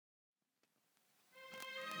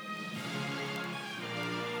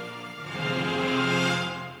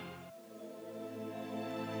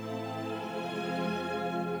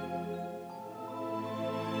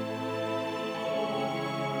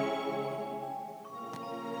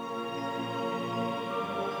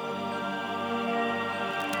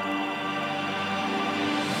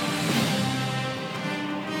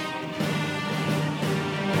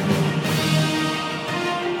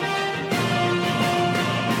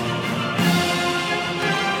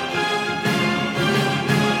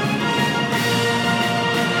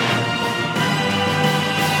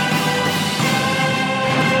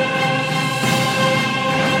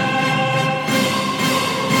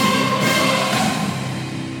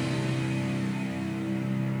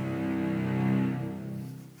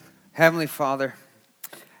Heavenly Father,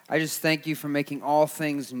 I just thank you for making all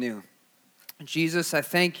things new. Jesus, I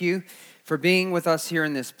thank you for being with us here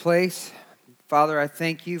in this place. Father, I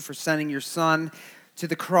thank you for sending your Son to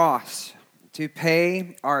the cross to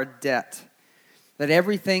pay our debt. That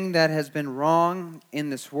everything that has been wrong in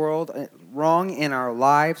this world, wrong in our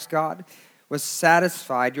lives, God, was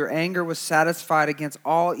satisfied. Your anger was satisfied against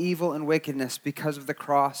all evil and wickedness because of the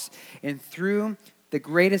cross. And through the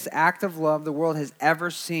greatest act of love the world has ever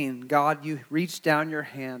seen, God, you reached down your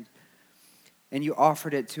hand and you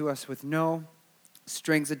offered it to us with no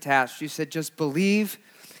strings attached. You said, just believe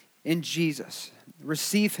in Jesus.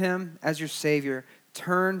 Receive him as your Savior.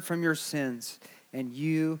 Turn from your sins and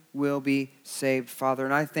you will be saved, Father.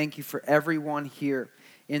 And I thank you for everyone here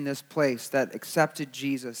in this place that accepted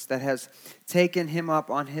Jesus, that has taken him up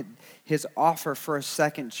on his offer for a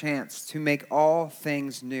second chance to make all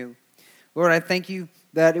things new. Lord, I thank you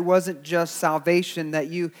that it wasn't just salvation that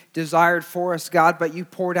you desired for us, God, but you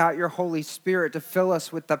poured out your Holy Spirit to fill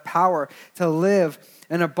us with the power to live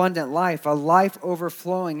an abundant life, a life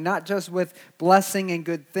overflowing, not just with blessing and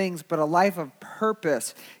good things, but a life of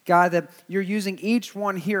purpose. God, that you're using each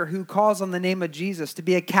one here who calls on the name of Jesus to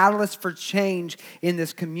be a catalyst for change in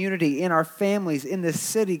this community, in our families, in this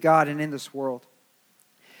city, God, and in this world.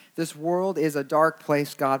 This world is a dark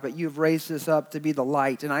place, God, but you've raised us up to be the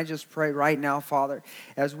light. And I just pray right now, Father,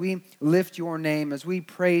 as we lift your name, as we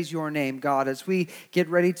praise your name, God, as we get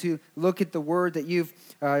ready to look at the word that you've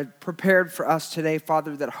prepared for us today,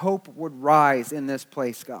 Father, that hope would rise in this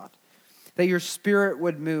place, God. That your spirit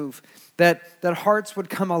would move, that hearts would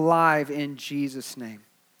come alive in Jesus' name.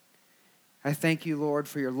 I thank you, Lord,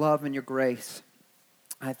 for your love and your grace.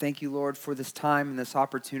 I thank you, Lord, for this time and this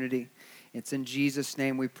opportunity. It's in Jesus'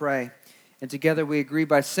 name we pray. And together we agree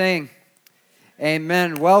by saying,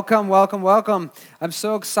 amen. Welcome, welcome, welcome. I'm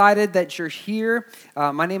so excited that you're here.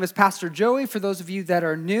 My name is Pastor Joey, for those of you that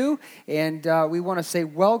are new. And we want to say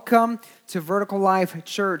welcome to Vertical Life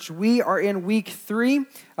Church. We are in week 3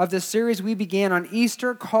 of this series we began on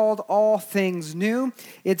Easter called All Things New.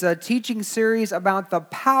 It's a teaching series about the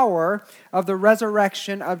power of the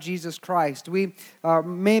resurrection of Jesus Christ. We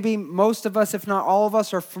maybe most of us, if not all of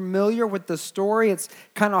us, are familiar with the story. It's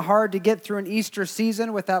kind of hard to get through an Easter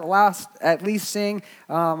season without at least seeing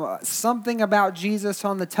something about Jesus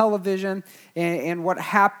on the television and what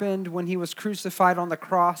happened when he was crucified on the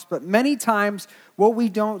cross. But many times what we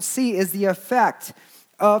don't see is the effect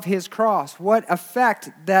of his cross, what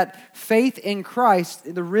effect that faith in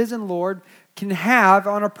Christ, the risen Lord, can have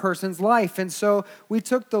on a person's life. And so we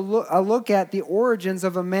took a look at the origins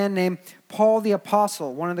of a man named Paul the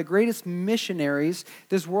Apostle, one of the greatest missionaries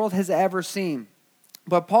this world has ever seen.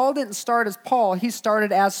 But Paul didn't start as Paul, he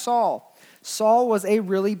started as Saul. Saul was a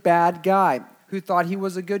really bad guy who thought he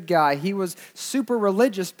was a good guy. He was super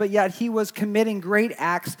religious, but yet he was committing great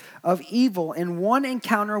acts of evil. And one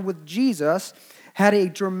encounter with Jesus had a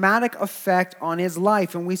dramatic effect on his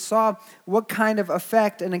life. And we saw what kind of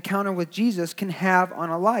effect an encounter with Jesus can have on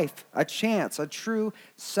a life. A chance, a true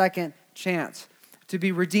second chance to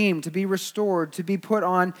be redeemed, to be restored, to be put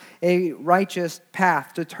on a righteous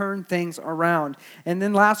path, to turn things around. And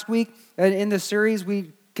then last week in the series,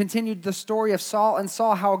 we continued the story of Saul and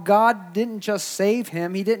saw how God didn't just save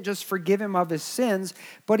him, he didn't just forgive him of his sins,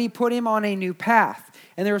 but he put him on a new path.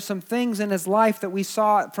 And there were some things in his life that we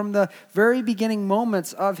saw from the very beginning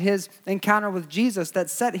moments of his encounter with Jesus that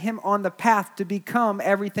set him on the path to become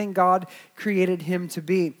everything God created him to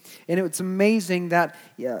be. And it's amazing that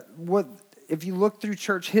if you look through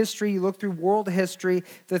church history, you look through world history,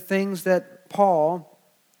 the things that Paul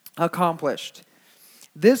accomplished.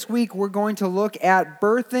 This week, we're going to look at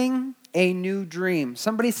birthing a new dream.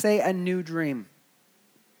 Somebody say a new dream.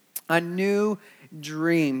 A new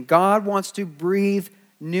dream. God wants to breathe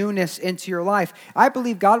newness into your life. I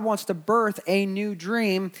believe God wants to birth a new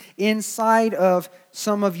dream inside of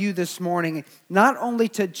some of you this morning. Not only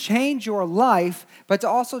to change your life, but to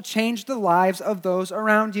also change the lives of those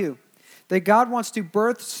around you. That God wants to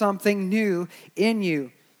birth something new in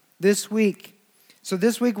you this week. So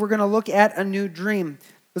this week we're going to look at a new dream.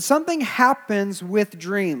 But something happens with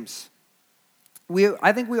dreams.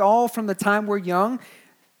 I think we all, from the time we're young,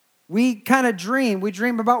 we kind of dream. We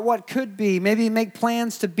dream about what could be. Maybe make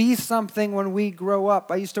plans to be something when we grow up.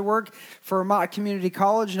 I used to work for Mott Community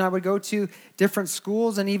College, and I would go to different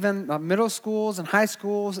schools and even middle schools and high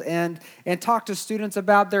schools and talk to students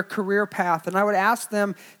about their career path. And I would ask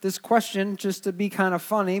them this question just to be kind of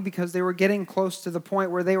funny because they were getting close to the point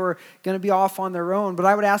where they were going to be off on their own. But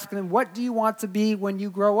I would ask them, what do you want to be when you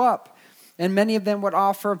grow up? And many of them would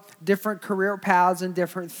offer different career paths and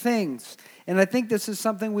different things. And I think this is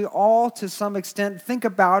something we all, to some extent, think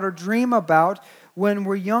about or dream about when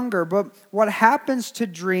we're younger. But what happens to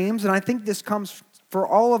dreams, and I think this comes for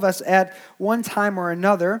all of us at one time or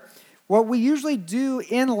another, what we usually do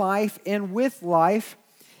in life and with life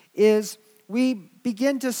is we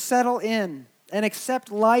begin to settle in and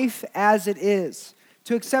accept life as it is,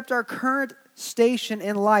 to accept our current station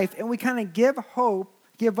in life, and we kind of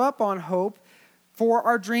give up on hope for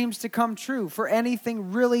our dreams to come true, for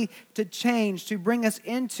anything really to change, to bring us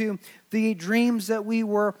into the dreams that we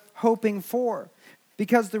were hoping for.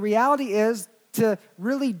 Because the reality is, to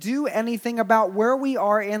really do anything about where we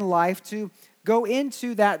are in life, to go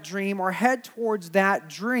into that dream or head towards that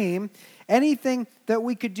dream, anything that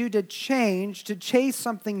we could do to change, to chase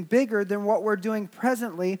something bigger than what we're doing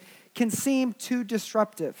presently, can seem too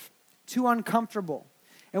disruptive, too uncomfortable.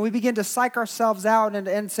 And we begin to psych ourselves out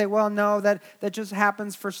and say, well, no, that just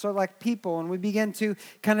happens for select people. And we begin to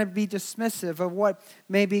kind of be dismissive of what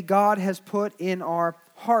maybe God has put in our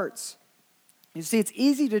hearts. You see, it's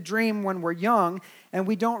easy to dream when we're young and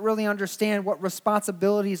we don't really understand what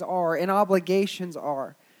responsibilities are and obligations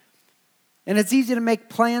are. And it's easy to make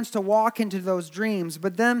plans to walk into those dreams,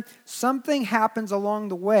 but then something happens along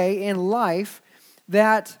the way in life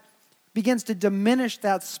that begins to diminish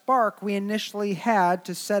that spark we initially had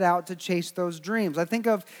to set out to chase those dreams. I think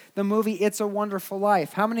of the movie It's a Wonderful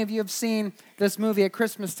Life. How many of you have seen this movie at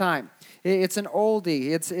Christmas time? It's an oldie.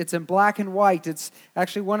 It's in black and white. It's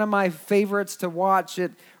actually one of my favorites to watch.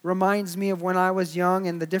 It reminds me of when I was young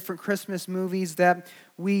and the different Christmas movies that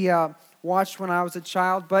we watched when I was a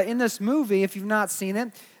child. But in this movie, if you've not seen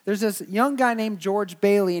it, there's this young guy named George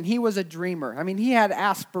Bailey, and he was a dreamer. I mean, he had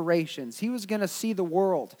aspirations. He was going to see the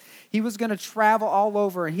world. He was going to travel all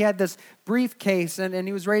over. He had this briefcase, and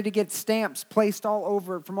he was ready to get stamps placed all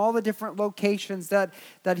over it from all the different locations that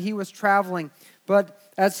he was traveling. But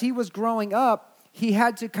as he was growing up, he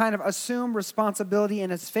had to kind of assume responsibility in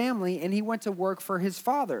his family, and he went to work for his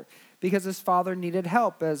father because his father needed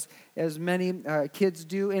help, as many kids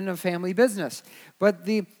do in a family business. But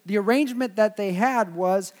the arrangement that they had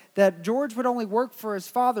was that George would only work for his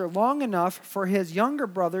father long enough for his younger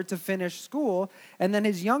brother to finish school, and then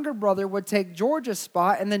his younger brother would take George's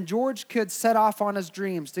spot, and then George could set off on his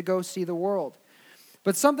dreams to go see the world.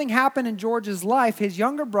 But something happened in George's life. His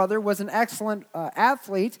younger brother was an excellent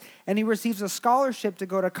athlete, and he receives a scholarship to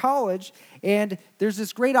go to college. And there's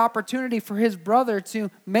this great opportunity for his brother to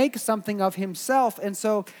make something of himself. And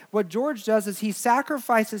so what George does is he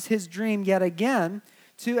sacrifices his dream yet again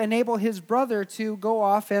to enable his brother to go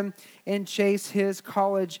off and chase his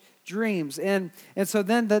college dreams. And so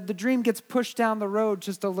then the dream gets pushed down the road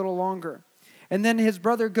just a little longer. And then his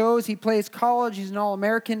brother goes, he plays college, he's an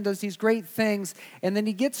All-American, does these great things, and then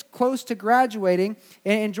he gets close to graduating,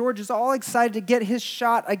 and George is all excited to get his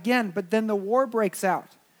shot again, but then the war breaks out.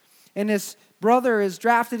 And his brother is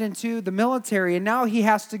drafted into the military, and now he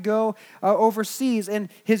has to go overseas, and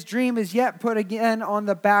his dream is yet put again on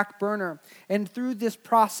the back burner. And through this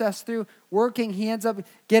process, through working, he ends up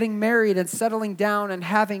getting married and settling down and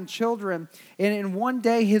having children. And in one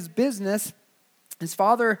day, his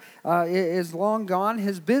father is long gone.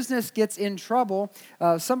 His business gets in trouble.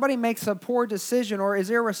 Somebody makes a poor decision or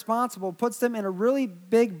is irresponsible, puts them in a really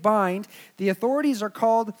big bind. The authorities are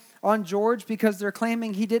called on George because they're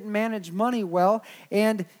claiming he didn't manage money well.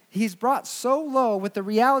 And he's brought so low with the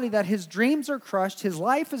reality that his dreams are crushed. His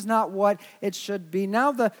life is not what it should be.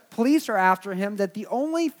 Now the police are after him, that the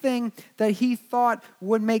only thing that he thought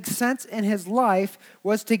would make sense in his life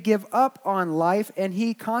was to give up on life, and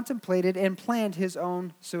he contemplated and planned his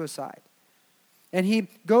own suicide. And he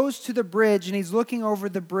goes to the bridge, and he's looking over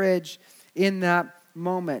the bridge in that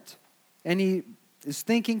moment. And he is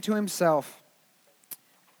thinking to himself,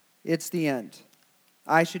 it's the end.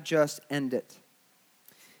 I should just end it.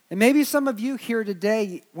 And maybe some of you here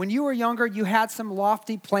today, when you were younger, you had some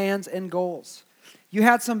lofty plans and goals. You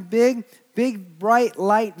had some big, bright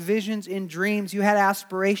light visions and dreams. You had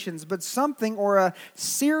aspirations, but something or a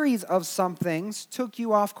series of somethings took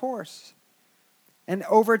you off course. And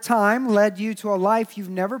over time led you to a life you've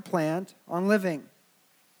never planned on living,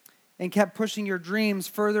 and kept pushing your dreams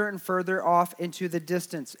further and further off into the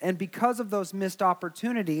distance. And because of those missed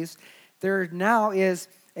opportunities, there now is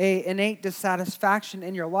an innate dissatisfaction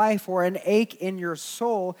in your life or an ache in your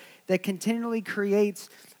soul that continually creates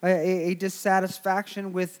a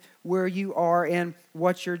dissatisfaction with where you are and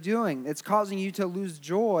what you're doing. It's causing you to lose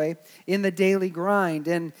joy in the daily grind.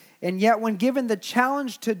 And yet when given the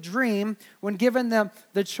challenge to dream, when given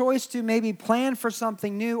the choice to maybe plan for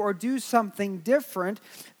something new or do something different,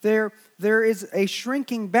 there is a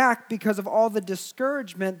shrinking back because of all the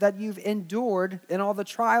discouragement that you've endured and all the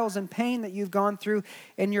trials and pain that you've gone through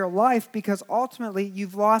in your life, because ultimately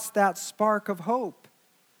you've lost that spark of hope.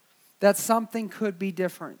 That something could be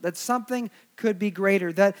different, that something could be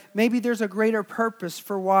greater, that maybe there's a greater purpose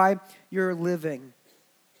for why you're living.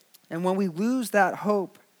 And when we lose that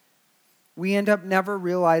hope, we end up never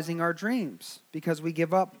realizing our dreams because we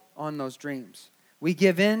give up on those dreams. We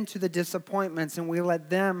give in to the disappointments and we let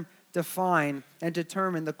them define and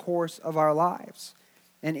determine the course of our lives.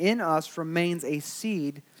 And in us remains a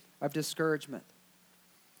seed of discouragement.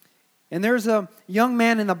 And there's a young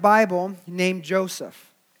man in the Bible named Joseph.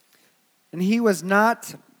 And he was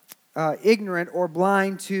not ignorant or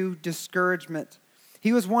blind to discouragement.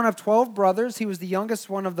 He was one of 12 brothers. He was the youngest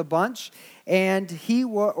one of the bunch. And he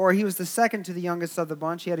was the second to the youngest of the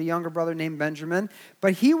bunch. He had a younger brother named Benjamin.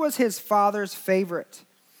 But he was his father's favorite.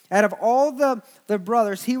 Out of all the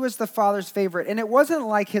brothers, he was the father's favorite. And it wasn't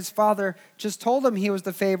like his father just told him he was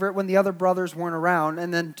the favorite when the other brothers weren't around,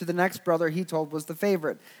 and then to the next brother he told was the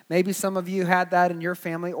favorite. Maybe some of you had that in your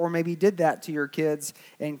family, or maybe did that to your kids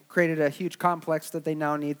and created a huge complex that they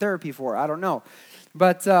now need therapy for. I don't know.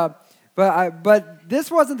 But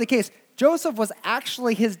this wasn't the case. Joseph was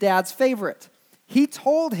actually his dad's favorite. He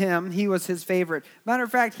told him he was his favorite. Matter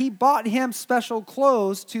of fact, he bought him special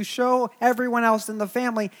clothes to show everyone else in the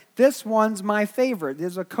family, this one's my favorite.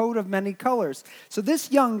 There's a coat of many colors. So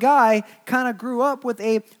this young guy kind of grew up with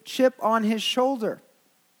a chip on his shoulder.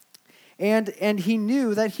 And he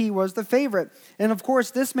knew that he was the favorite. And of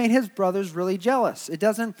course, this made his brothers really jealous. It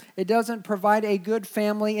doesn't provide a good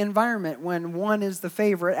family environment when one is the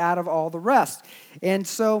favorite out of all the rest. And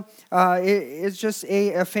so it's just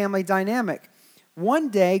a family dynamic. One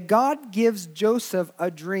day, God gives Joseph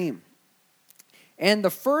a dream. And the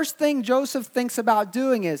first thing Joseph thinks about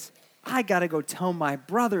doing is, I got to go tell my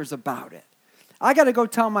brothers about it. I got to go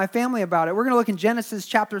tell my family about it. We're going to look in Genesis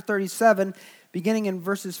chapter 37, beginning in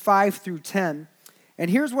verses 5 through 10.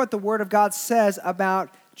 And here's what the Word of God says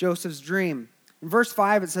about Joseph's dream. In verse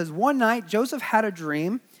 5, it says, one night Joseph had a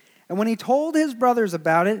dream, and when he told his brothers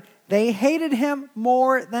about it, they hated him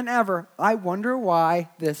more than ever. I wonder why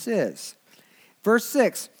this is. Verse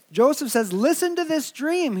 6, Joseph says, listen to this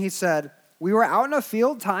dream, he said. We were out in a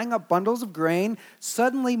field tying up bundles of grain.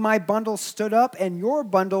 Suddenly my bundle stood up, and your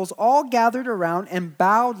bundles all gathered around and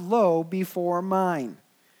bowed low before mine.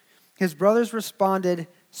 His brothers responded,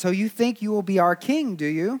 so you think you will be our king, do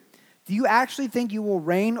you? Do you actually think you will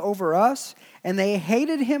reign over us? And they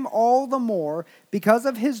hated him all the more because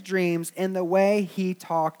of his dreams and the way he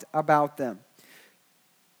talked about them.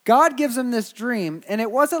 God gives him this dream, and it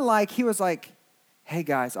wasn't like he was like, hey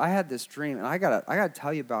guys, I had this dream, and I gotta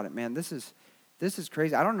tell you about it, man. This is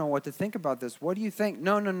crazy. I don't know what to think about this. What do you think?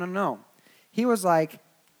 No. He was like,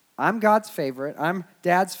 I'm God's favorite. I'm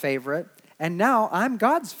Dad's favorite. And now I'm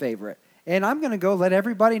God's favorite. And I'm going to go let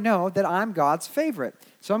everybody know that I'm God's favorite.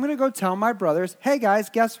 So I'm going to go tell my brothers, hey guys,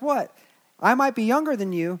 guess what? I might be younger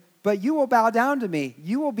than you, but you will bow down to me.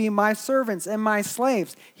 You will be my servants and my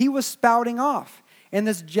slaves. He was spouting off. And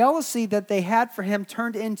this jealousy that they had for him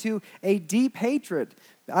turned into a deep hatred.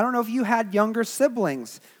 I don't know if you had younger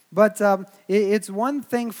siblings, but it's one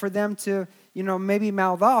thing for them to, maybe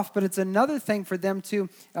mouth off, but it's another thing for them to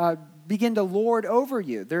begin to lord over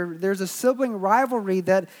you. There's a sibling rivalry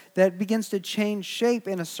that begins to change shape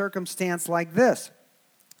in a circumstance like this.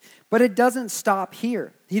 But it doesn't stop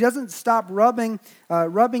here. He doesn't stop rubbing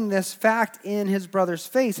this fact in his brother's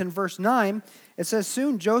face. In verse 9, it says,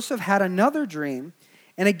 soon Joseph had another dream,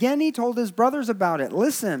 and again he told his brothers about it.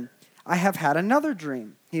 Listen, I have had another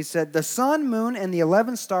dream. He said, the sun, moon, and the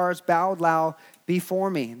 11 stars bowed low before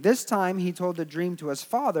me. This time he told the dream to his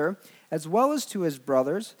father as well as to his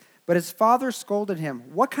brothers, but his father scolded him.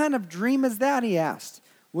 What kind of dream is that, he asked.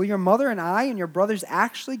 Will your mother and I and your brothers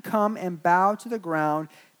actually come and bow to the ground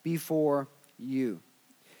before you?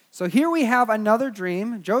 So here we have another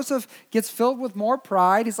dream. Joseph gets filled with more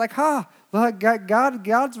pride. He's like,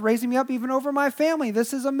 God's raising me up even over my family.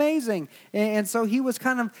 This is amazing. And so he was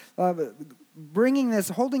kind of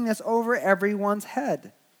holding this over everyone's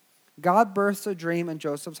head. God births a dream in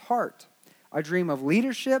Joseph's heart, a dream of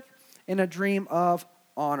leadership and a dream of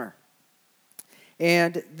honor.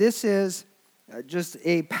 And this is just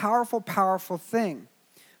a powerful, powerful thing.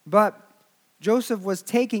 But Joseph was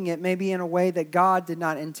taking it maybe in a way that God did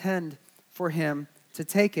not intend for him to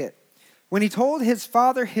take it. When he told his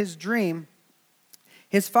father his dream,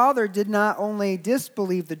 his father did not only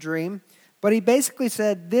disbelieve the dream, but he basically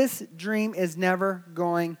said, this dream is never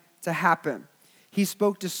going to happen. He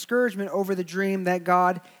spoke discouragement over the dream that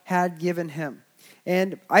God had given him.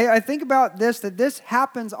 And I think about this, that this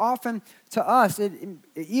happens often to us.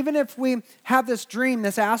 Even if we have this dream,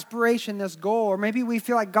 this aspiration, this goal, or maybe we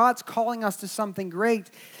feel like God's calling us to something great,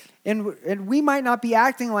 and we might not be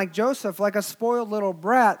acting like Joseph, like a spoiled little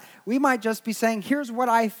brat. We might just be saying, here's what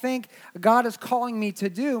I think God is calling me to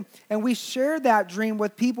do. And we share that dream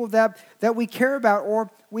with people that we care about,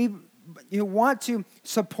 or we want to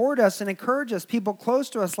support us and encourage us, people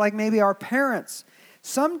close to us, like maybe our parents.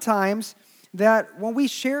 Sometimes that when we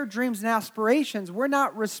share dreams and aspirations, we're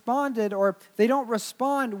not responded, or they don't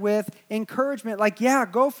respond with encouragement like, yeah,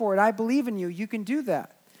 go for it. I believe in you. You can do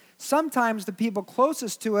that. Sometimes the people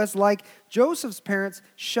closest to us, like Joseph's parents,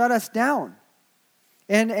 shut us down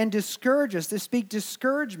and discourage us. They speak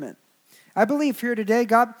discouragement. I believe here today,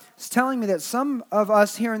 God is telling me that some of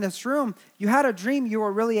us here in this room, you had a dream you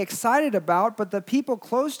were really excited about, but the people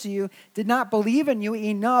close to you did not believe in you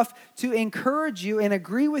enough to encourage you and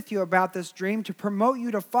agree with you about this dream, to promote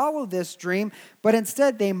you to follow this dream, but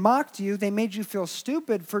instead they mocked you. They made you feel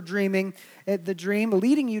stupid for dreaming the dream,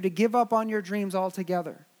 leading you to give up on your dreams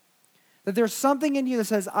altogether. That there's something in you that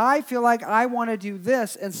says, I feel like I want to do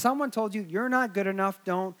this, and someone told you, you're not good enough,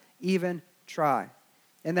 don't even try.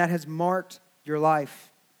 And that has marked your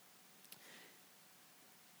life.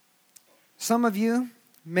 Some of you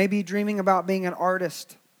may be dreaming about being an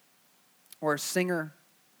artist, or a singer,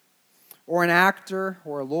 or an actor,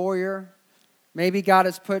 or a lawyer. Maybe God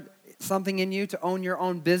has put something in you to own your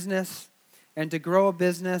own business, and to grow a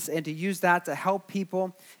business, and to use that to help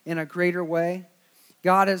people in a greater way.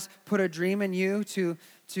 God has put a dream in you to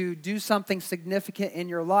do something significant in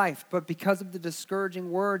your life, but because of the discouraging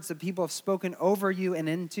words that people have spoken over you and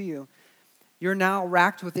into you, you're now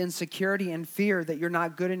racked with insecurity and fear that you're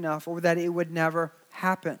not good enough, or that it would never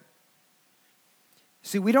happen.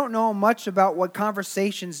 See, we don't know much about what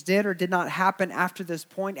conversations did or did not happen after this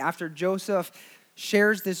point, after Joseph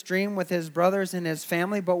shares this dream with his brothers and his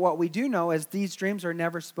family, but what we do know is these dreams are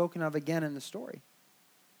never spoken of again in the story.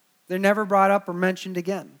 They're never brought up or mentioned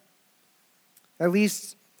again. At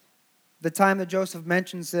least the time that Joseph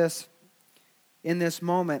mentions this in this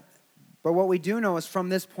moment. But what we do know is from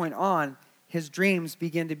this point on, his dreams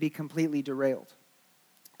begin to be completely derailed.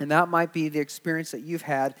 And that might be the experience that you've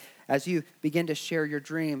had as you begin to share your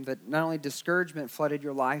dream, that not only discouragement flooded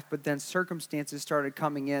your life, but then circumstances started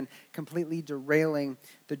coming in, completely derailing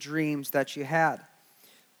the dreams that you had.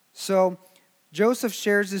 So Joseph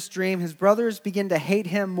shares this dream. His brothers begin to hate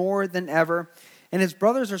him more than ever. And his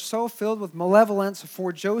brothers are so filled with malevolence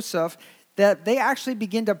for Joseph that they actually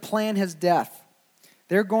begin to plan his death.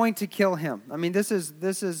 They're going to kill him. I mean, this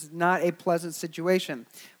is not a pleasant situation.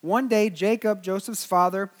 One day, Jacob, Joseph's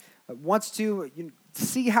father, wants to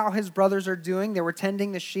see how his brothers are doing. They were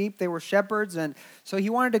tending the sheep. They were shepherds. And so he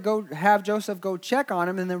wanted to go have Joseph go check on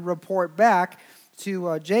him and then report back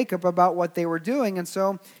to Jacob about what they were doing. And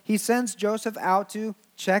so he sends Joseph out to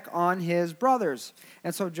check on his brothers.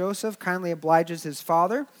 And so Joseph kindly obliges his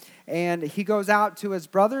father, and he goes out to his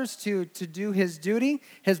brothers to do his duty.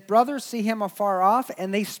 His brothers see him afar off,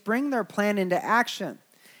 and they spring their plan into action.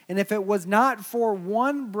 And if it was not for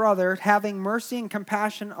one brother having mercy and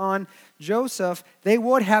compassion on Joseph, they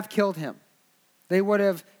would have killed him. They would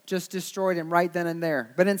have just destroyed him right then and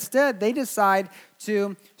there. But instead, they decide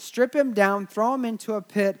to strip him down, throw him into a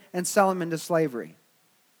pit, and sell him into slavery.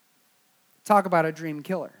 Talk about a dream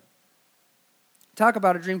killer. Talk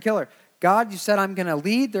about a dream killer. God, you said I'm going to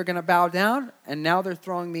lead, they're going to bow down, and now they're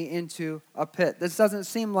throwing me into a pit. This doesn't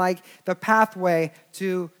seem like the pathway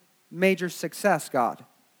to major success, God.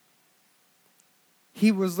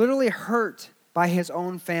 He was literally hurt by his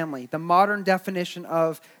own family, the modern definition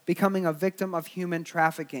of becoming a victim of human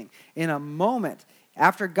trafficking. In a moment,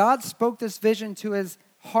 after God spoke this vision to his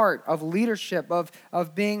heart of leadership,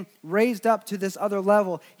 of being raised up to this other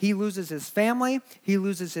level, he loses his family, he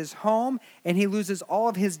loses his home, and he loses all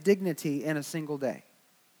of his dignity in a single day.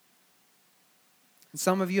 And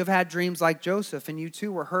some of you have had dreams like Joseph, and you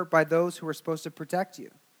too were hurt by those who were supposed to protect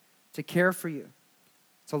you, to care for you,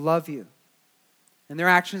 to love you. And their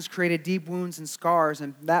actions created deep wounds and scars,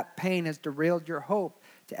 and that pain has derailed your hope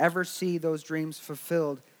to ever see those dreams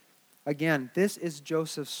fulfilled again. This is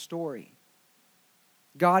Joseph's story.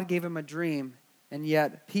 God gave him a dream, and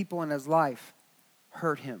yet people in his life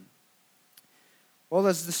hurt him. Well,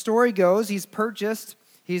 as the story goes, he's purchased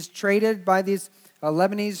He's traded by these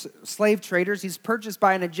Lebanese slave traders. He's purchased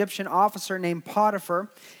by an Egyptian officer named Potiphar.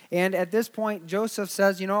 And at this point, Joseph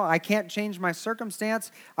says, I can't change my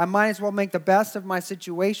circumstance. I might as well make the best of my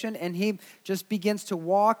situation. And he just begins to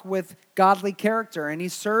walk with godly character. And he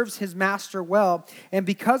serves his master well. And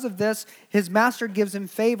because of this, his master gives him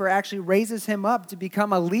favor, actually raises him up to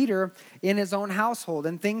become a leader in his own household.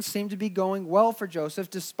 And things seem to be going well for Joseph,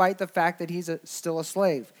 despite the fact that he's still a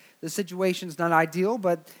slave. The situation's not ideal,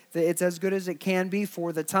 but it's as good as it can be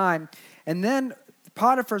for the time. And then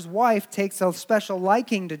Potiphar's wife takes a special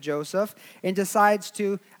liking to Joseph and decides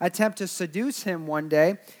to attempt to seduce him one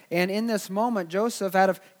day. And in this moment, Joseph,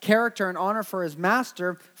 out of character and honor for his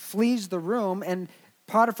master, flees the room, and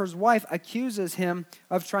Potiphar's wife accuses him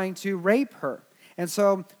of trying to rape her. And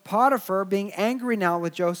so Potiphar, being angry now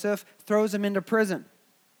with Joseph, throws him into prison.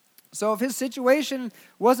 So if his situation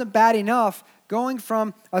wasn't bad enough, going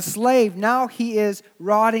from a slave, now he is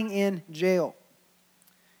rotting in jail.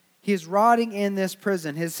 He is rotting in this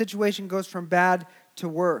prison. His situation goes from bad to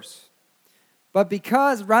worse. But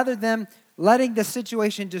because rather than letting the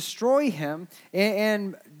situation destroy him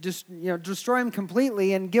and just destroy him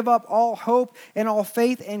completely and give up all hope and all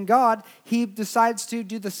faith in God, he decides to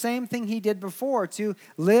do the same thing he did before, to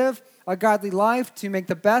live a godly life, to make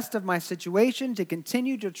the best of my situation, to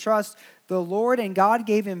continue to trust the Lord. And God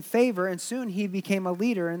gave him favor, and soon he became a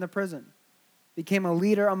leader in the prison, became a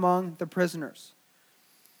leader among the prisoners.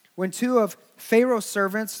 When two of Pharaoh's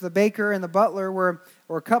servants, the baker and the butler,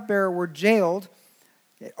 or cupbearer, were jailed,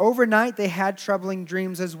 overnight they had troubling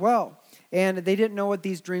dreams as well. And they didn't know what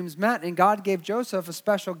these dreams meant. And God gave Joseph a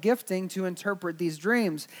special gifting to interpret these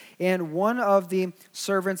dreams. And one of the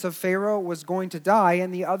servants of Pharaoh was going to die,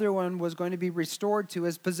 and the other one was going to be restored to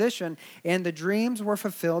his position. And the dreams were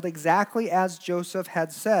fulfilled exactly as Joseph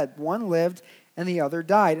had said. One lived and the other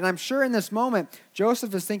died. And I'm sure in this moment,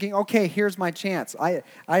 Joseph is thinking, okay, here's my chance. I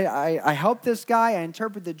helped this guy. I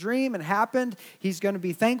interpreted the dream. It happened. He's going to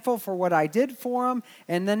be thankful for what I did for him.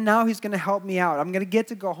 And then now he's going to help me out. I'm going to get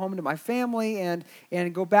to go home to my family and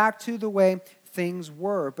go back to the way things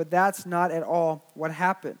were. But that's not at all what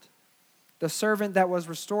happened. The servant that was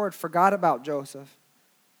restored forgot about Joseph.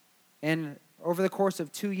 And over the course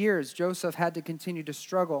of 2 years, Joseph had to continue to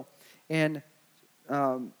struggle and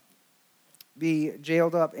be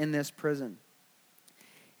jailed up in this prison.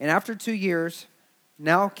 And after 2 years,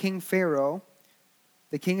 now King Pharaoh,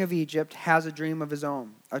 the king of Egypt, has a dream of his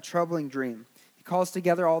own, a troubling dream. He calls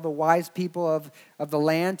together all the wise people of the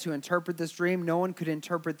land to interpret this dream. No one could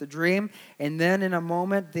interpret the dream. And then in a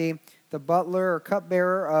moment, the butler or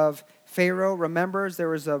cupbearer of Pharaoh remembers there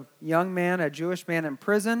was a young man, a Jewish man in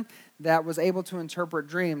prison that was able to interpret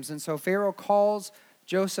dreams. And so Pharaoh calls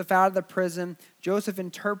Joseph out of the prison. Joseph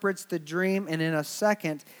interprets the dream, and in a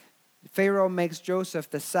second, Pharaoh makes Joseph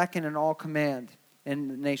the second in all command in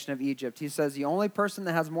the nation of Egypt. He says, the only person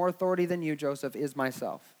that has more authority than you, Joseph, is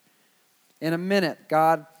myself. In a minute,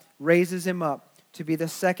 God raises him up to be the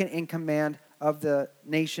second in command of the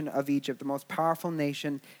nation of Egypt, the most powerful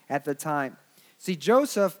nation at the time. See,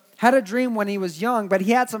 Joseph had a dream when he was young, but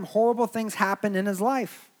he had some horrible things happen in his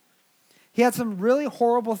life. He had some really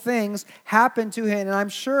horrible things happen to him. And I'm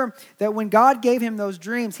sure that when God gave him those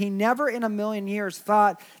dreams, he never in a million years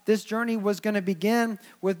thought this journey was going to begin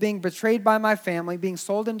with being betrayed by my family, being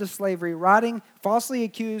sold into slavery, rotting, falsely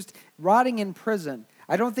accused, rotting in prison.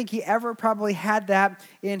 I don't think he ever probably had that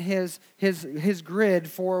in his grid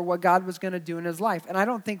for what God was going to do in his life. And I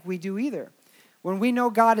don't think we do either. When we know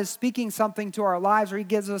God is speaking something to our lives or he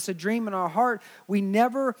gives us a dream in our heart, we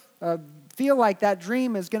never feel like that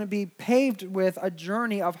dream is going to be paved with a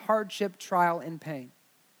journey of hardship, trial, and pain.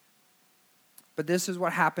 But this is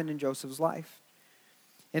what happened in Joseph's life.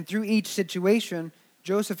 And through each situation,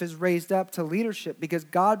 Joseph is raised up to leadership because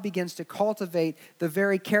God begins to cultivate the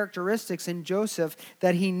very characteristics in Joseph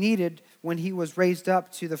that he needed when he was raised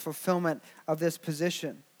up to the fulfillment of this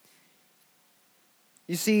position.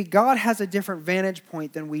 You see, God has a different vantage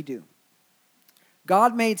point than we do.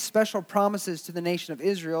 God made special promises to the nation of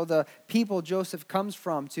Israel, the people Joseph comes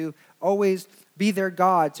from, to always be their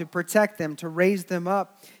God, to protect them, to raise them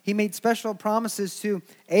up. He made special promises to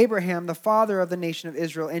Abraham, the father of the nation of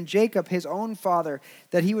Israel, and Jacob, his own father,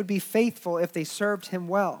 that he would be faithful if they served him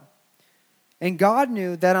well. And God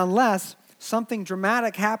knew that unless something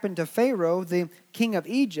dramatic happened to Pharaoh, the king of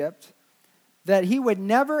Egypt, that he would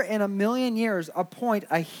never in a million years appoint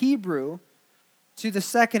a Hebrew to the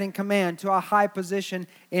second in command, to a high position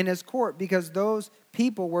in his court, because those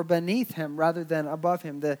people were beneath him rather than above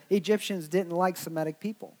him. The Egyptians didn't like Semitic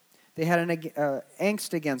people. They had an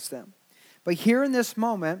angst against them. But here in this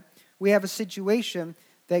moment, we have a situation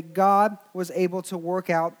that God was able to work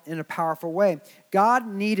out in a powerful way. God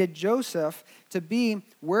needed Joseph to be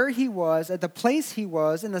where he was, at the place he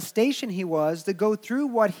was, in the station he was, to go through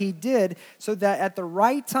what he did so that at the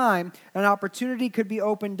right time, an opportunity could be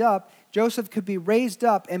opened up, Joseph could be raised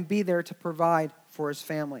up and be there to provide for his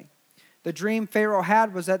family. The dream Pharaoh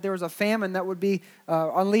had was that there was a famine that would be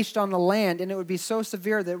unleashed on the land, and it would be so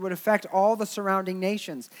severe that it would affect all the surrounding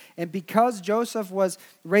nations. And because Joseph was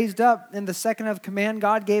raised up in the second of command,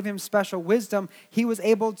 God gave him special wisdom. He was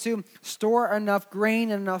able to store enough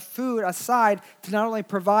grain and enough food aside to not only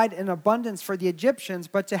provide an abundance for the Egyptians,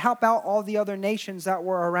 but to help out all the other nations that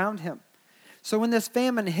were around him. So when this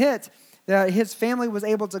famine hit, his family was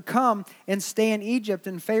able to come and stay in Egypt,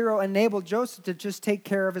 and Pharaoh enabled Joseph to just take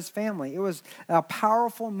care of his family. It was a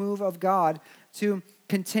powerful move of God to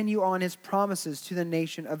continue on his promises to the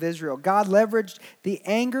nation of Israel. God leveraged the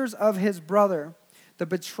angers of his brother, the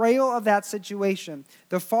betrayal of that situation,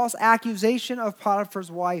 the false accusation of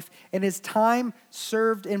Potiphar's wife, and his time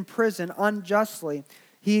served in prison unjustly.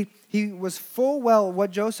 He was full well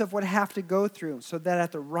what Joseph would have to go through so that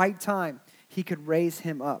at the right time he could raise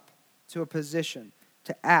him up to a position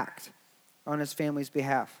to act on his family's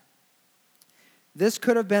behalf. This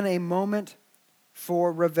could have been a moment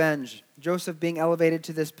for revenge. Joseph being elevated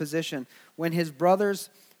to this position. When his brothers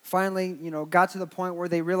finally, got to the point where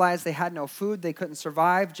they realized they had no food, they couldn't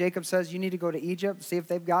survive, Jacob says, you need to go to Egypt, see if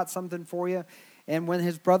they've got something for you. And when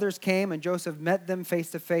his brothers came and Joseph met them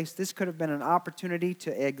face to face, this could have been an opportunity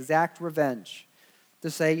to exact revenge. To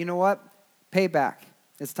say, you know what? Payback.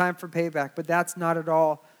 It's time for payback. But that's not at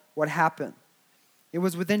all what happened. It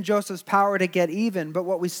was within Joseph's power to get even, but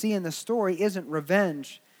what we see in the story isn't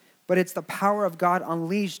revenge, but it's the power of God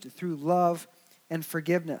unleashed through love and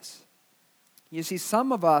forgiveness. You see,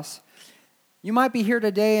 some of us, you might be here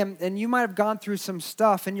today and you might have gone through some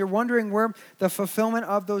stuff and you're wondering where the fulfillment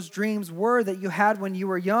of those dreams were that you had when you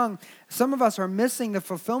were young. Some of us are missing the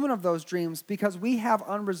fulfillment of those dreams because we have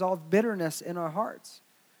unresolved bitterness in our hearts.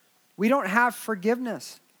 We don't have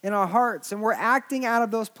forgiveness in our hearts, and we're acting out of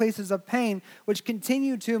those places of pain, which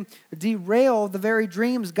continue to derail the very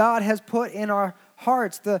dreams God has put in our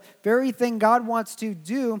hearts. The very thing God wants to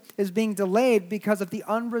do is being delayed because of the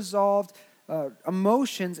unresolved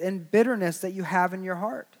emotions and bitterness that you have in your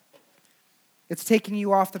heart. It's taking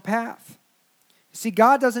you off the path. See,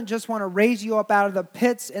 God doesn't just want to raise you up out of the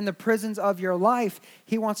pits and the prisons of your life.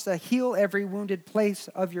 He wants to heal every wounded place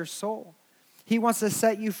of your soul. He wants to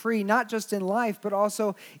set you free, not just in life, but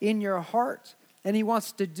also in your heart. And he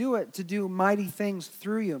wants to do it, to do mighty things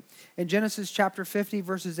through you. In Genesis chapter 50,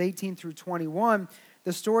 verses 18 through 21,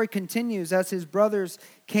 the story continues as his brothers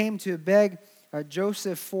came to beg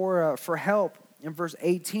Joseph for help. In verse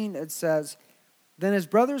 18, it says, then his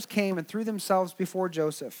brothers came and threw themselves before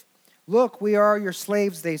Joseph. Look, we are your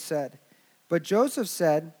slaves, they said. But Joseph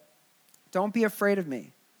said, don't be afraid of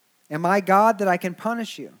me. Am I God that I can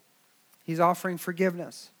punish you? He's offering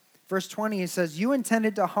forgiveness. Verse 20, he says, you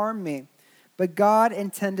intended to harm me, but God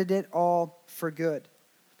intended it all for good.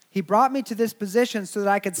 He brought me to this position so that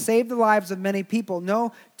I could save the lives of many people.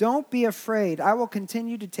 No, don't be afraid. I will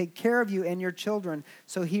continue to take care of you and your children.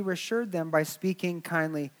 So he reassured them by speaking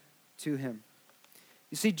kindly to him.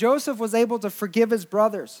 You see, Joseph was able to forgive his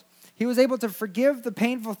brothers. He was able to forgive the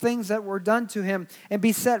painful things that were done to him and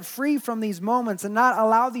be set free from these moments and not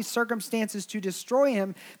allow these circumstances to destroy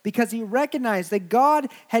him because he recognized that God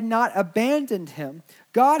had not abandoned him.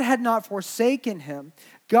 God had not forsaken him.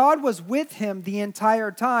 God was with him the entire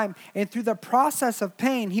time, and through the process of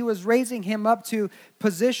pain, he was raising him up to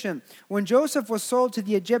position. When Joseph was sold to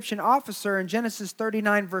the Egyptian officer in Genesis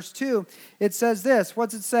 39, verse 2, it says this.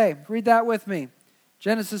 What's it say? Read that with me.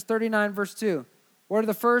 Genesis 39, verse 2. What are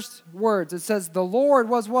the first words? It says, the Lord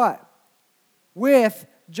was what? With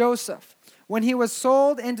Joseph. When he was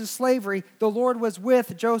sold into slavery, the Lord was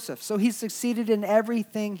with Joseph. So he succeeded in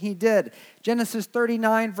everything he did. Genesis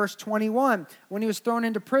 39, verse 21. When he was thrown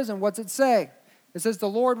into prison, what's it say? It says the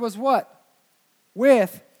Lord was what?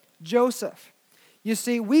 With Joseph. You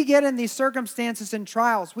see, we get in these circumstances and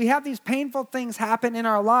trials. We have these painful things happen in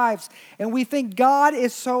our lives, and we think God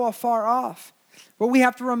is so afar off. But we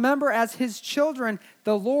have to remember as his children,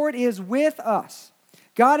 the Lord is with us.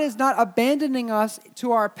 God is not abandoning us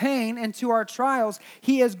to our pain and to our trials.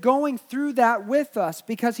 He is going through that with us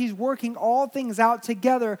because he's working all things out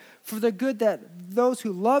together for the good that those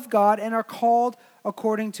who love God and are called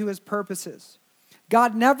according to his purposes.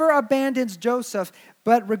 God never abandons Joseph,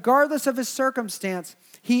 but regardless of his circumstance,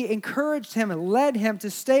 he encouraged him and led him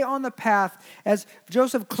to stay on the path as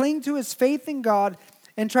Joseph clung to his faith in God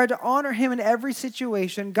and tried to honor him in every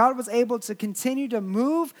situation, God was able to continue to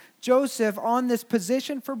move Joseph on this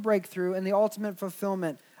position for breakthrough and the ultimate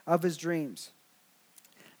fulfillment of his dreams.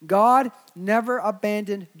 God never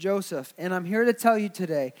abandoned Joseph, and I'm here to tell you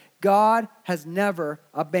today, God has never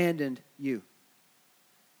abandoned you.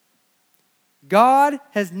 God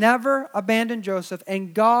has never abandoned Joseph,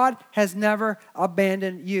 and God has never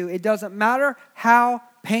abandoned you. It doesn't matter how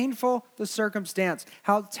painful the circumstance,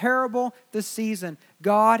 how terrible the season,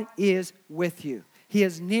 God is with you. He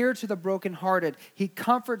is near to the brokenhearted. He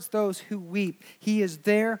comforts those who weep. He is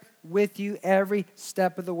there with you every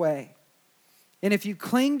step of the way. And if you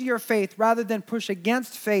cling to your faith rather than push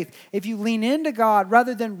against faith, if you lean into God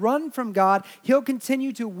rather than run from God, He'll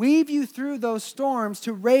continue to weave you through those storms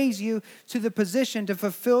to raise you to the position to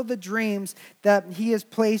fulfill the dreams that He has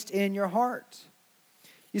placed in your heart.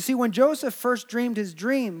 You see, when Joseph first dreamed his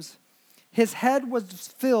dreams, his head was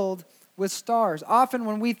filled with stars. Often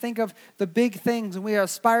when we think of the big things and we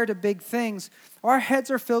aspire to big things, our heads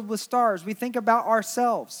are filled with stars. We think about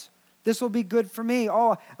ourselves. This will be good for me.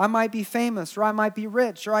 Oh, I might be famous, or I might be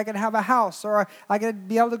rich, or I could have a house, or I could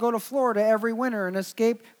be able to go to Florida every winter and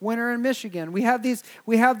escape winter in Michigan. We have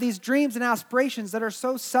these dreams and aspirations that are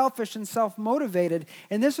so selfish and self-motivated,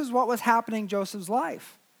 and this is what was happening in Joseph's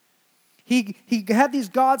life. He had these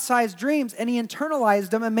God-sized dreams, and he internalized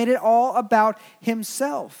them and made it all about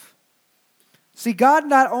himself. See, God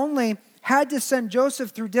not only had to send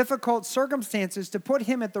Joseph through difficult circumstances to put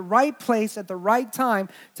him at the right place at the right time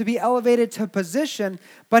to be elevated to position,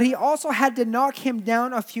 but he also had to knock him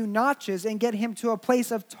down a few notches and get him to a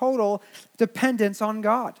place of total dependence on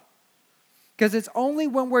God. Because it's only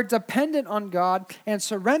when we're dependent on God and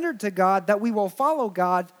surrendered to God that we will follow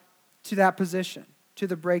God to that position, to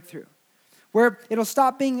the breakthrough. Where it'll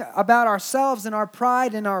stop being about ourselves and our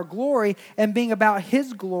pride and our glory and being about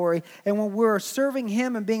His glory. And when we're serving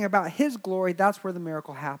Him and being about His glory, that's where the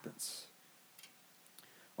miracle happens.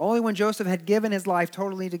 Only when Joseph had given his life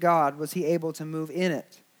totally to God was he able to move in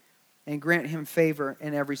it and grant him favor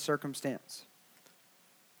in every circumstance.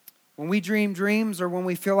 When we dream dreams or when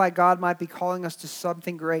we feel like God might be calling us to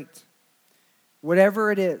something great,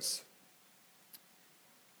 whatever it is,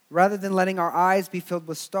 rather than letting our eyes be filled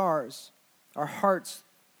with stars, our hearts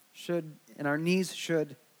should and our knees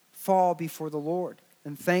should fall before the Lord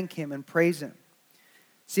and thank Him and praise Him.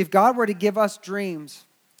 See, if God were to give us dreams,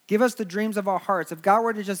 give us the dreams of our hearts, if God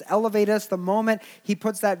were to just elevate us the moment He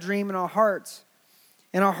puts that dream in our hearts,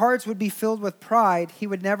 and our hearts would be filled with pride, He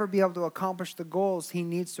would never be able to accomplish the goals He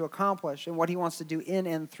needs to accomplish and what He wants to do in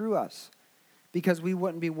and through us, because we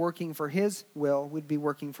wouldn't be working for His will, we'd be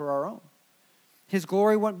working for our own. His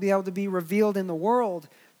glory wouldn't be able to be revealed in the world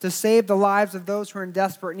to save the lives of those who are in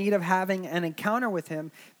desperate need of having an encounter with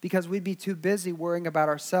Him, because we'd be too busy worrying about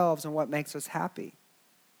ourselves and what makes us happy.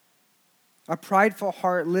 A prideful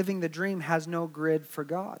heart living the dream has no grid for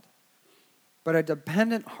God. But a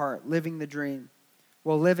dependent heart living the dream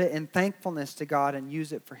will live it in thankfulness to God and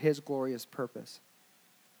use it for His glorious purpose.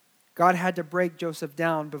 God had to break Joseph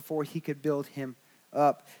down before He could build him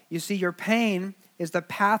up. You see, your pain is the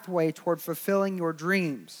pathway toward fulfilling your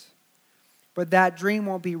dreams. But that dream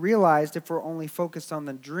won't be realized if we're only focused on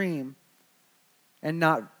the dream and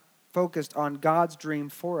not focused on God's dream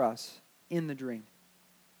for us in the dream.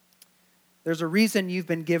 There's a reason you've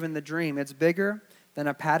been given the dream. It's bigger than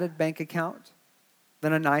a padded bank account,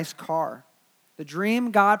 than a nice car. The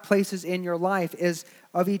dream God places in your life is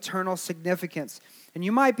of eternal significance. And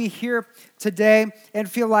you might be here today and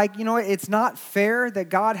feel like, it's not fair that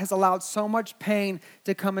God has allowed so much pain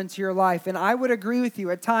to come into your life. And I would agree with you.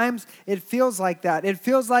 At times, it feels like that. It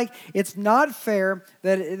feels like it's not fair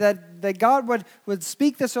that God would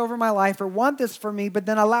speak this over my life or want this for me, but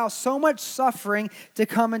then allow so much suffering to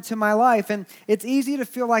come into my life. And it's easy to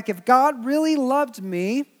feel like if God really loved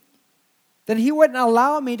me, then He wouldn't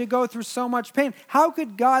allow me to go through so much pain. How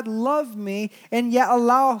could God love me and yet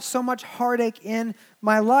allow so much heartache in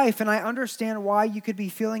my life? And I understand why you could be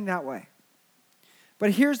feeling that way. But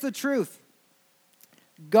here's the truth.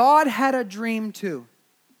 God had a dream too.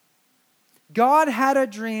 God had a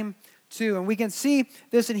dream too. And we can see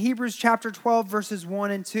this in Hebrews chapter 12, verses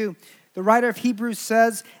 1 and 2. The writer of Hebrews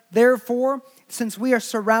says, "Therefore, since we are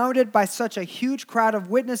surrounded by such a huge crowd of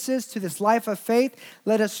witnesses to this life of faith,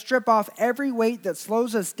 let us strip off every weight that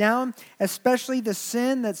slows us down, especially the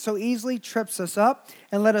sin that so easily trips us up,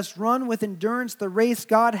 and let us run with endurance the race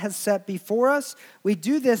God has set before us. We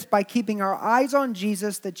do this by keeping our eyes on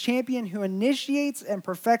Jesus, the champion who initiates and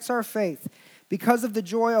perfects our faith. Because of the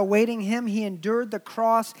joy awaiting Him, He endured the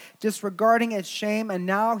cross, disregarding its shame, and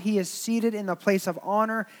now He is seated in the place of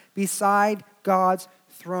honor beside God's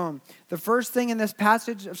throne. The first thing in this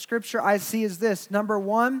passage of Scripture I see is this. Number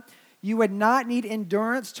one, you would not need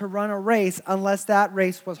endurance to run a race unless that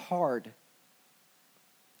race was hard.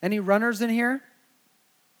 Any runners in here?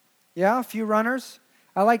 Yeah, a few runners.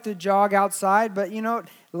 I like to jog outside, but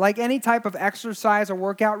like any type of exercise or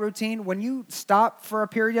workout routine, when you stop for a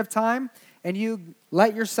period of time and you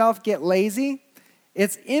let yourself get lazy,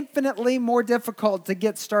 it's infinitely more difficult to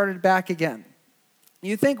get started back again.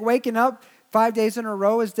 You think waking up 5 days in a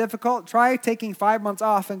row is difficult? Try taking 5 months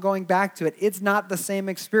off and going back to it. It's not the same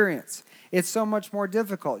experience. It's so much more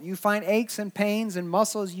difficult. You find aches and pains and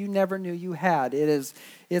muscles you never knew you had.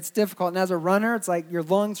 It's difficult. And as a runner, it's like your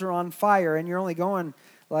lungs are on fire and you're only going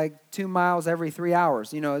like 2 miles every 3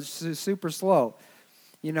 hours. It's super slow.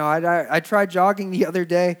 I tried jogging the other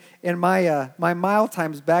day, and my mile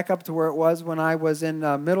time's back up to where it was when I was in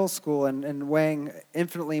middle school and weighing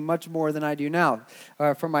infinitely much more than I do now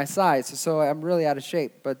for my size. So I'm really out of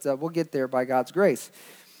shape, but we'll get there by God's grace.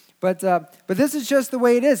 But this is just the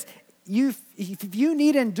way it is. If you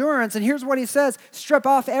need endurance, and here's what he says, strip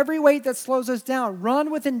off every weight that slows us down.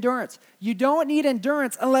 Run with endurance. You don't need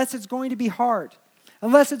endurance unless it's going to be hard,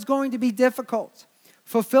 unless it's going to be difficult.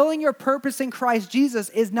 Fulfilling your purpose in Christ Jesus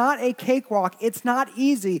is not a cakewalk. It's not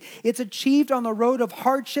easy. It's achieved on the road of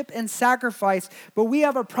hardship and sacrifice. But we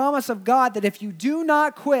have a promise of God that if you do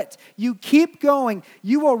not quit, you keep going,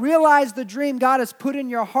 you will realize the dream God has put in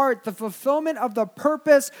your heart, the fulfillment of the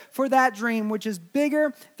purpose for that dream, which is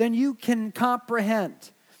bigger than you can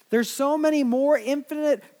comprehend. There's so many more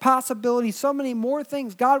infinite possibilities, so many more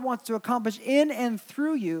things God wants to accomplish in and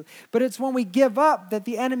through you. But it's when we give up that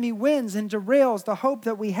the enemy wins and derails the hope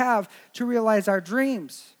that we have to realize our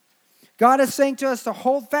dreams. God is saying to us to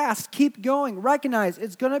hold fast, keep going, recognize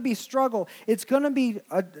it's going to be struggle. It's going to be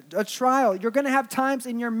a trial. You're going to have times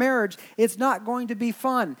in your marriage it's not going to be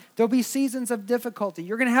fun. There'll be seasons of difficulty.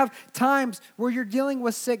 You're going to have times where you're dealing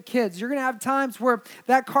with sick kids. You're going to have times where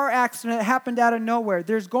that car accident happened out of nowhere.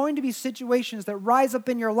 There's going to be situations that rise up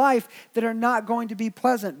in your life that are not going to be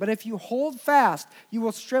pleasant. But if you hold fast, you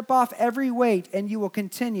will strip off every weight and you will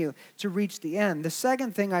continue to reach the end. The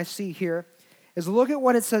second thing I see here is look at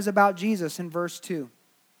what it says about Jesus in verse 2.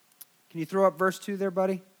 Can you throw up verse 2 there,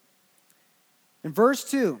 buddy? In verse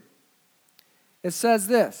 2, it says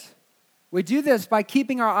this. We do this by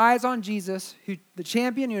keeping our eyes on Jesus, who the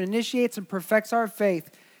champion who initiates and perfects our faith,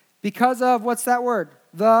 because of, what's that word?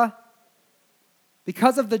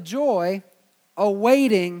 Because of the joy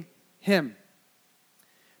awaiting him.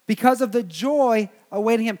 Because of the joy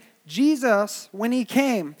awaiting him. Jesus, when he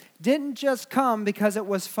came, didn't just come because it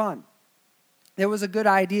was fun. It was a good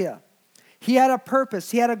idea. He had a purpose.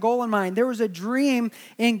 He had a goal in mind. There was a dream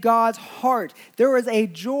in God's heart. There was a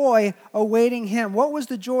joy awaiting him. What was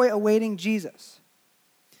the joy awaiting Jesus?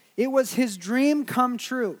 It was his dream come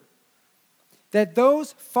true. That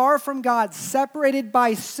those far from God, separated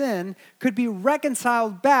by sin, could be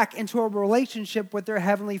reconciled back into a relationship with their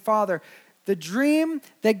Heavenly Father. The dream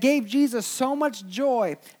that gave Jesus so much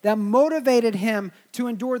joy, that motivated him to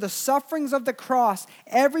endure the sufferings of the cross,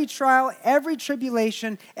 every trial, every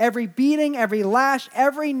tribulation, every beating, every lash,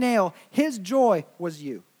 every nail, his joy was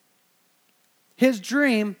you. His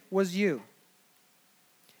dream was you.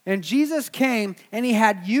 And Jesus came and he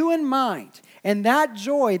had you in mind. And that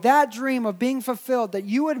joy, that dream of being fulfilled, that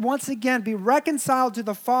you would once again be reconciled to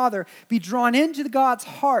the Father, be drawn into God's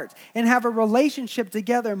heart, and have a relationship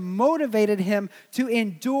together, motivated him to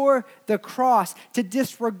endure the cross, to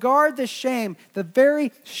disregard the shame, the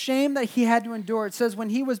very shame that he had to endure. It says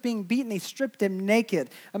when he was being beaten, they stripped him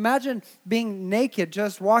naked. Imagine being naked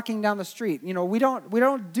just walking down the street. We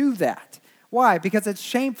don't do that. Why? Because it's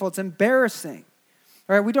shameful, it's embarrassing.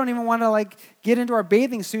 Right? We don't even want to get into our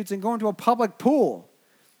bathing suits and go into a public pool,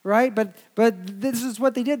 right? But this is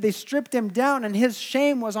what they did. They stripped him down, and his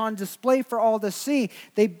shame was on display for all to see.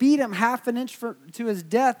 They beat him half an inch to his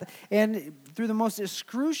death, and through the most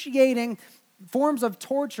excruciating forms of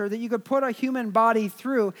torture that you could put a human body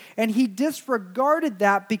through, and he disregarded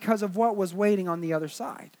that because of what was waiting on the other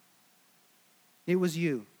side. It was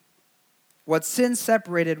you. What sin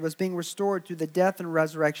separated was being restored through the death and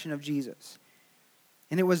resurrection of Jesus.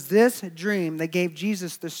 And it was this dream that gave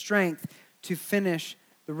Jesus the strength to finish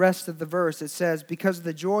the rest of the verse. It says, because of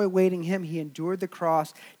the joy awaiting him, he endured the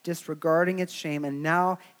cross, disregarding its shame, and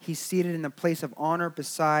now he's seated in the place of honor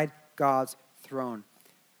beside God's throne.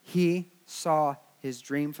 He saw his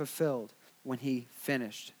dream fulfilled when he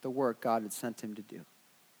finished the work God had sent him to do.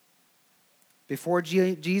 Before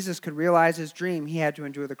Jesus could realize his dream, he had to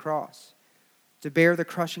endure the cross, to bear the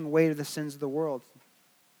crushing weight of the sins of the world.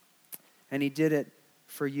 And he did it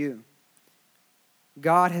for you.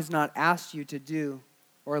 God has not asked you to do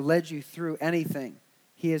or led you through anything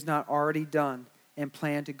he has not already done and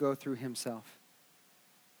planned to go through himself.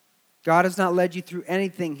 God has not led you through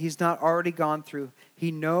anything he's not already gone through.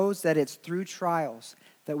 He knows that it's through trials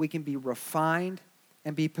that we can be refined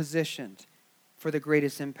and be positioned for the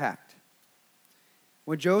greatest impact.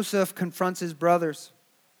 When Joseph confronts his brothers,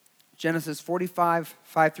 Genesis 45,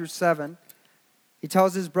 5 through 7, he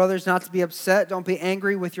tells his brothers not to be upset. Don't be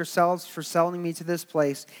angry with yourselves for selling me to this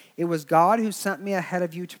place. It was God who sent me ahead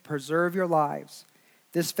of you to preserve your lives.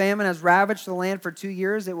 This famine has ravaged the land for 2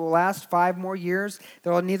 years. It will last 5 more years.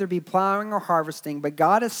 There will neither be plowing or harvesting. But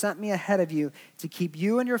God has sent me ahead of you to keep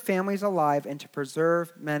you and your families alive and to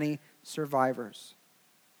preserve many survivors.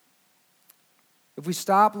 If we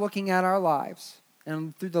stop looking at our lives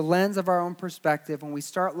and through the lens of our own perspective, when we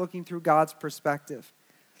start looking through God's perspective,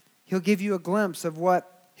 he'll give you a glimpse of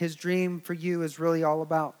what his dream for you is really all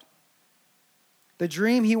about. The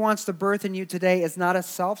dream he wants to birth in you today is not a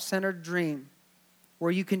self-centered dream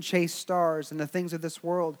where you can chase stars and the things of this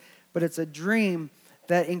world, but it's a dream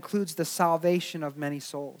that includes the salvation of many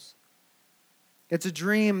souls. It's a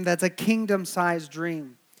dream that's a kingdom-sized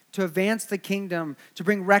dream to advance the kingdom, to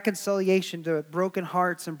bring reconciliation to broken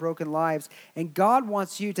hearts and broken lives. And God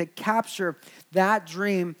wants you to capture that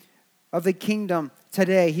dream of the kingdom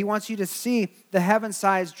today. He wants you to see the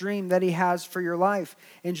heaven-sized dream that he has for your life.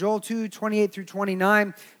 In Joel 2, 28 through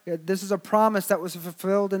 29, this is a promise that was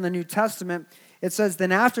fulfilled in the New Testament. It says,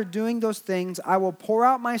 then after doing those things, I will pour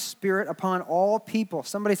out my spirit upon all people.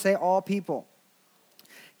 Somebody say all people.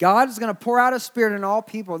 God is going to pour out his spirit on all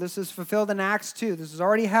people. This is fulfilled in Acts 2. This has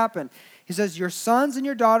already happened. He says, your sons and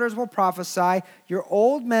your daughters will prophesy. Your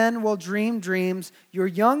old men will dream dreams. Your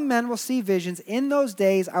young men will see visions. In those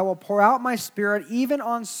days, I will pour out my spirit even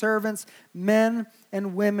on servants, men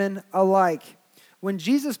and women alike. When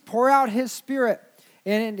Jesus poured out his spirit,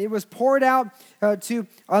 and it was poured out to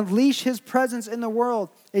unleash his presence in the world,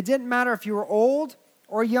 it didn't matter if you were old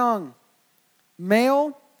or young,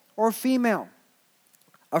 male or female,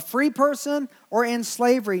 a free person or in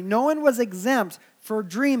slavery. No one was exempt for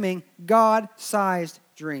dreaming God-sized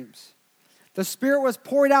dreams. The Spirit was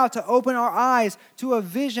poured out to open our eyes to a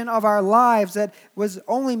vision of our lives that was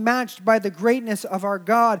only matched by the greatness of our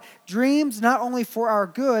God. Dreams not only for our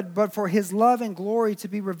good, but for his love and glory to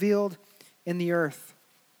be revealed in the earth.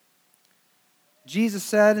 Jesus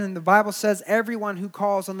said, and the Bible says, everyone who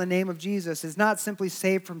calls on the name of Jesus is not simply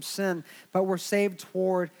saved from sin, but we're saved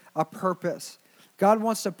toward a purpose. God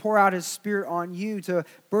wants to pour out his Spirit on you to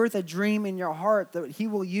birth a dream in your heart that he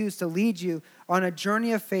will use to lead you on a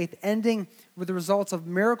journey of faith, ending with the results of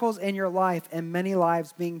miracles in your life and many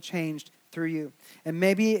lives being changed through you. And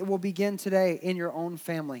maybe it will begin today in your own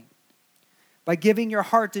family. By giving your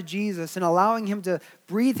heart to Jesus and allowing him to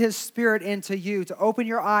breathe his Spirit into you, to open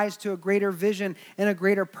your eyes to a greater vision and a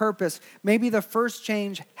greater purpose. Maybe the first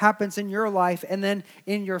change happens in your life and then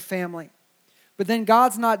in your family. But then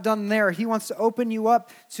God's not done there. He wants to open you up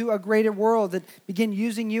to a greater world, that begin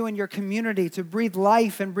using you in your community to breathe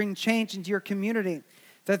life and bring change into your community.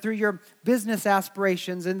 That through your business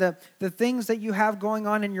aspirations and the things that you have going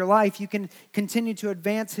on in your life, you can continue to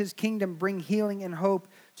advance his kingdom, bring healing and hope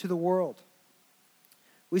to the world.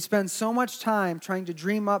 We spend so much time trying to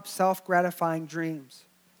dream up self-gratifying dreams,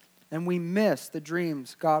 and we miss the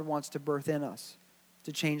dreams God wants to birth in us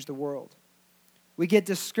to change the world. We get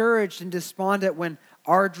discouraged and despondent when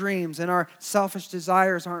our dreams and our selfish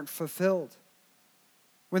desires aren't fulfilled.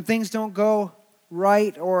 When things don't go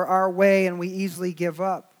right or our way and we easily give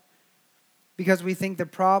up because we think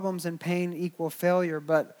that problems and pain equal failure,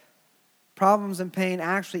 but problems and pain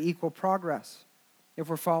actually equal progress if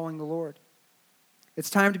we're following the Lord. It's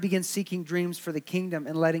time to begin seeking dreams for the kingdom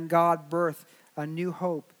and letting God birth a new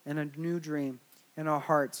hope and a new dream in our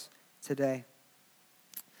hearts today.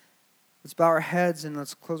 Let's bow our heads and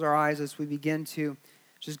let's close our eyes as we begin to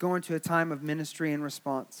just go into a time of ministry and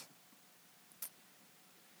response.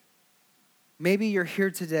 Maybe you're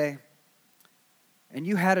here today and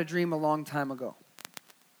you had a dream a long time ago.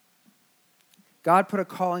 God put a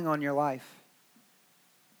calling on your life.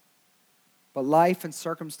 But life and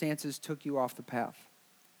circumstances took you off the path.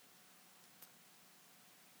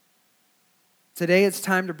 Today it's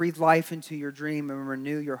time to breathe life into your dream and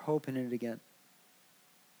renew your hope in it again.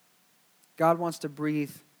 God wants to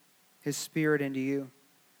breathe his Spirit into you.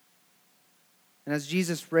 And as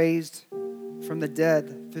Jesus raised from the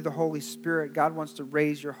dead through the Holy Spirit, God wants to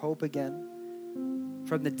raise your hope again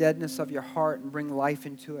from the deadness of your heart and bring life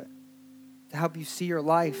into it to help you see your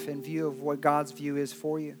life in view of what God's view is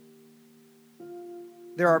for you.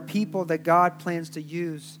 There are people that God plans to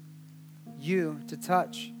use you to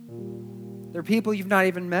touch. There are people you've not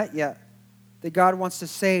even met yet. that God wants to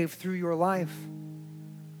save through your life.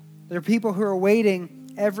 There are people who are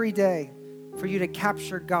waiting every day for you to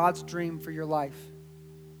capture God's dream for your life.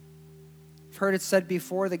 I've heard it said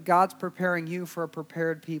before that God's preparing you for a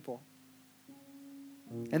prepared people.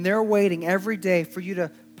 And they're waiting every day for you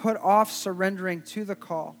to put off surrendering to the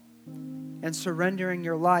call and surrendering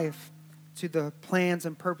your life to the plans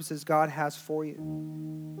and purposes God has for you.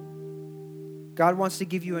 God wants to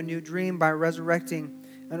give you a new dream by resurrecting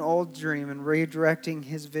an old dream and redirecting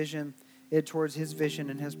His vision towards His vision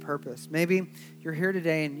and His purpose. Maybe you're here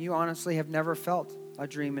today and you honestly have never felt a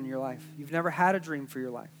dream in your life. You've never had a dream for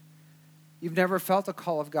your life. You've never felt a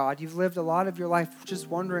call of God. You've lived a lot of your life just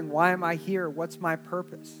wondering, why am I here? What's my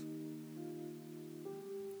purpose?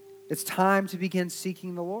 It's time to begin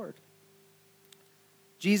seeking the Lord.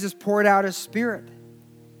 Jesus poured out His Spirit.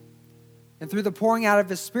 And through the pouring out of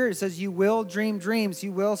His Spirit, it says you will dream dreams,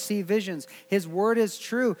 you will see visions. His word is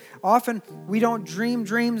true. Often we don't dream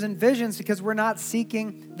dreams and visions because we're not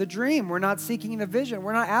seeking the dream. We're not seeking the vision.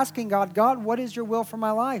 We're not asking God, what is your will for my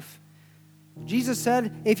life? Jesus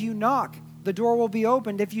said, if you knock, the door will be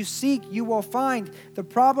opened. If you seek, you will find. The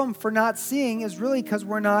problem for not seeing is really because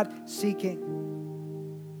we're not seeking.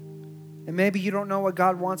 And maybe you don't know what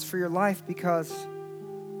God wants for your life because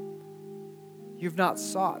you've not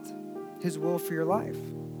sought His will for your life.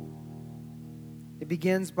 It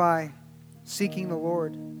begins by seeking the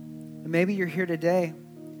Lord. And maybe you're here today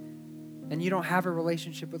and you don't have a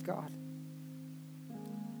relationship with God.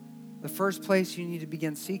 The first place you need to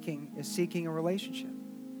begin seeking is seeking a relationship.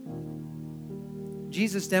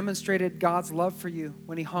 Jesus demonstrated God's love for you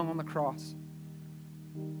when He hung on the cross.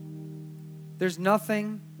 There's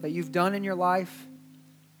nothing that you've done in your life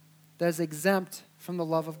that is exempt from the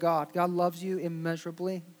love of God. God loves you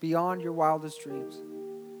immeasurably beyond your wildest dreams.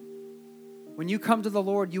 When you come to the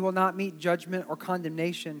Lord, you will not meet judgment or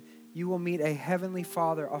condemnation. You will meet a heavenly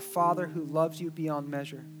Father, a Father who loves you beyond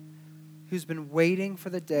measure, who's been waiting for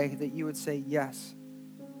the day that you would say yes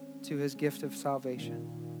to His gift of salvation.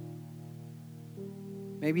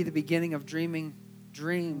 Maybe the beginning of dreaming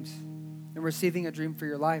dreams and receiving a dream for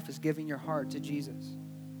your life is giving your heart to Jesus.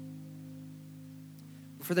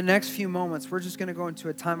 For the next few moments, we're just going to go into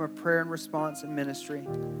a time of prayer and response and ministry.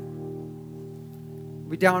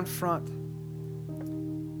 We'll be down front.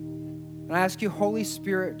 And I ask you, Holy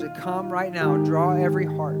Spirit, to come right now and draw every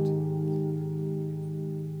heart.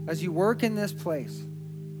 As you work in this place,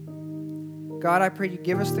 God, I pray you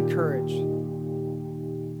give us the courage.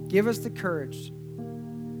 Give us the courage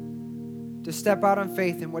to step out in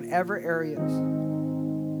faith in whatever areas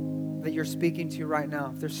that you're speaking to right now.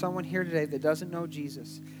 If there's someone here today that doesn't know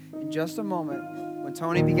Jesus, in just a moment, when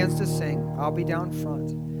Tony begins to sing, I'll be down front.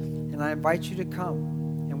 And I invite you to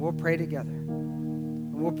come and we'll pray together.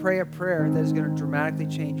 And we'll pray a prayer that is going to dramatically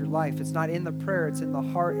change your life. It's not in the prayer, it's in the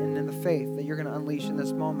heart and in the faith that you're going to unleash in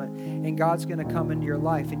this moment. And God's going to come into your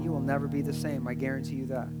life and you will never be the same. I guarantee you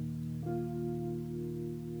that.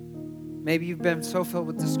 Maybe you've been so filled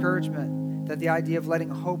with discouragement that the idea of letting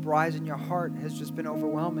hope rise in your heart has just been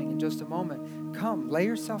overwhelming. In just a moment, come, lay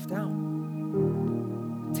yourself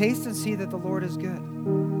down. Taste and see that the Lord is good.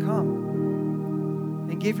 Come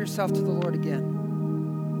and give yourself to the Lord again.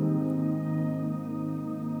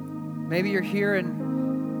 Maybe you're here and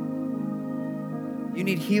you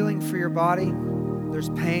need healing for your body. There's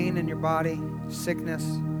pain in your body, sickness,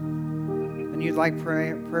 and you'd like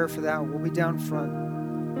prayer for that. We'll be down front.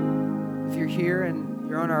 If you're here and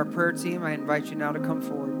you're on our prayer team, I invite you now to come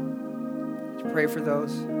forward to pray for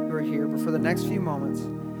those who are here. But for the next few moments,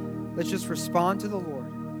 let's just respond to the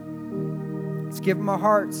Lord. Let's give Him our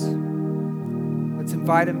hearts. Let's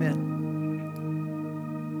invite Him in.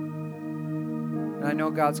 And I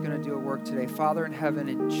know God's going to do a work today. Father in heaven,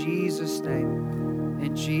 in Jesus' name,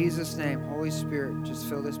 Holy Spirit, just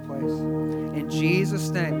fill this place. In Jesus'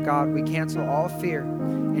 name, God, we cancel all fear.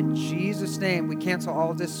 In Jesus' name, we cancel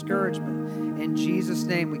all discouragement. In Jesus'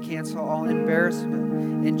 name, we cancel all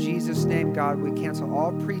embarrassment. In Jesus' name, God, we cancel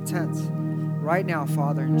all pretense. Right now,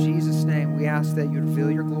 Father, in Jesus' name, we ask that you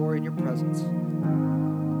reveal your glory and your presence.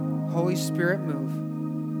 Holy Spirit, move.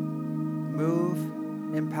 Move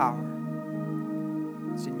in power.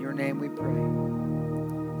 It's in your name we pray.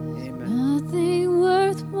 Amen. Nothing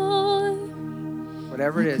worth more.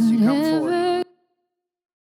 Whatever it is, you come forward.